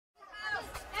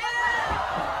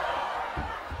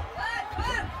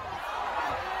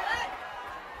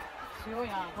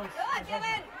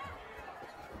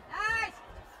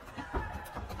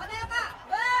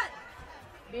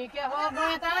Be careful,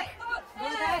 go attack. Go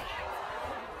attack.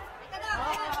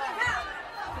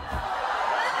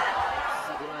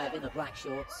 Saadulaev in the black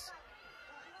shorts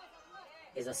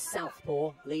is a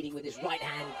southpaw, leading with his right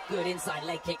hand. Good inside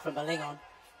leg kick from Belingon.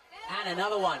 And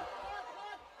another one.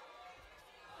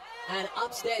 And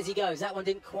upstairs he goes. That one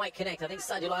didn't quite connect. I think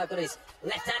Saadulaev got his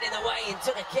left hand in the way and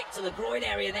took a kick to the groin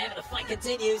area there, but the fight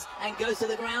continues and goes to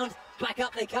the ground. Back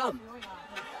up they come.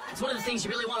 It's one of the things you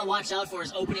really want to watch out for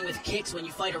is opening with kicks when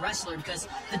you fight a wrestler, because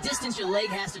the distance your leg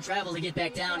has to travel to get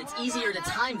back down, it's easier to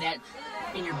time that,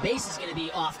 and your base is going to be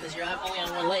off because you're only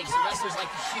on one leg. So wrestlers like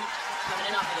to shoot coming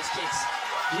in off of those kicks.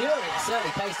 Furious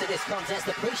early pace to this contest,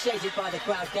 appreciated by the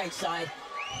crowd cage side.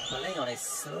 Belingon is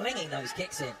slinging those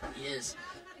kicks in. He is.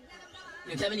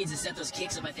 You know, Kevin needs to set those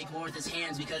kicks up, I think, more with his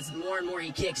hands, because the more and more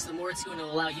he kicks, the more it's going to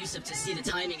allow Yusup to see the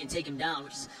timing and take him down,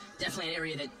 which is definitely an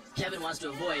area that Kevin wants to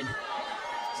avoid.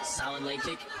 It's a solid leg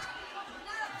kick.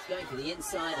 He's going for the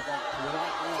inside of that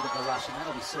right leg of the Russian.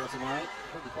 That'll be sore tomorrow.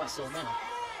 Probably quite sore now.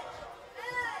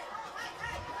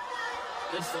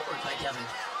 Good footwork by Kevin.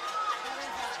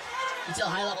 You tell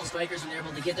high-level strikers when they're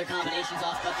able to get their combinations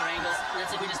off, cut their angles. And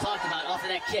that's like we just talked about. Off of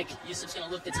that kick, Yusup's going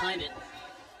to look to time it.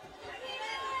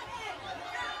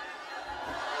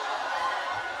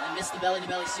 And missed the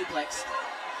belly-to-belly suplex.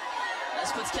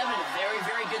 This puts Kevin in a very,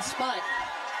 very good spot.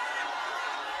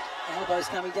 Elbows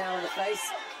coming down on the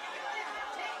face.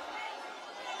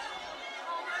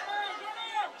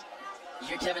 You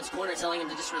hear Kevin's corner telling him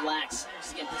to just relax.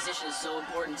 Just again, position is so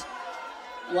important.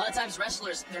 A lot of times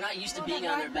wrestlers, they're not used to being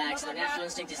on their backs. Their natural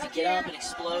instinct is to get up and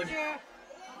explode.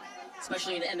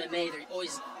 Especially in the MMA, they're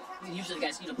always, usually the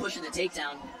guys, pushing the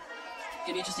takedown. It's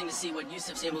gonna be interesting to see what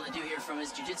Yusup's able to do here from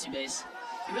his jiu-jitsu base.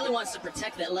 He really wants to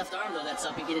protect that left arm, though, that's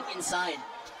up, and get it inside.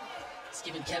 It's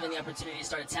giving Kevin the opportunity to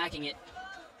start attacking it.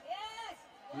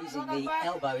 Using the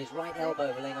elbow, his right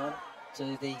elbow, Belingon,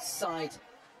 to the side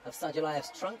of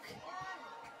Saadulaev's trunk.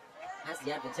 Has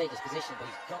the advantageous position, but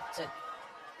he's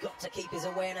got to keep his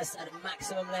awareness at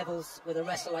maximum levels with a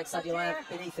wrestler like Saadulaev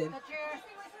beneath him.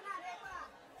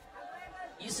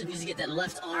 Yusup needs to get that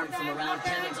left arm from around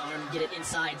Kevin's arm and get it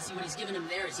inside. See what he's giving him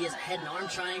there is he has a head and arm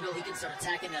triangle. He can start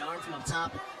attacking that arm from up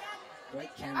top.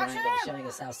 Great camera angle showing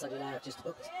us how Saadulaev just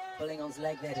hooked Belingon's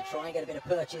leg there to try and get a bit of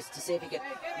purchase to see if he could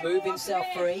move himself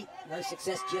free. No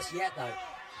success just yet, though.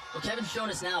 Well, Kevin's shown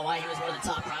us now why he was one of the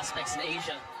top prospects in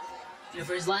Asia.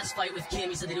 For his last fight with Kim,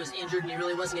 he said that he was injured and he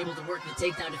really wasn't able to work the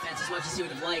takedown defense as much as he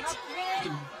would have liked. You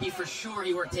can be for sure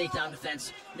he worked takedown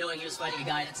defense, knowing he was fighting a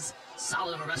guy that's as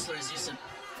solid of a wrestler as Yusup.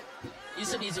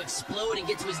 Yusup needs to explode and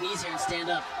get to his knees here and stand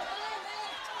up.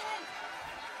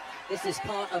 This is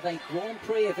part of a Grand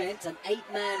Prix event, an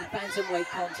 8-man bantamweight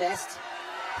contest.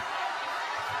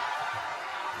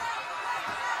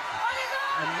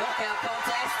 A knockout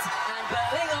contest, and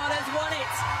Belingon has won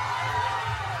it.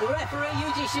 The referee,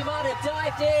 Yuji Shimada,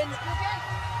 dived in.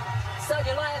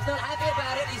 Saadulaev's not happy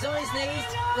about it. He's on his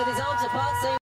knees with his arms apart, saying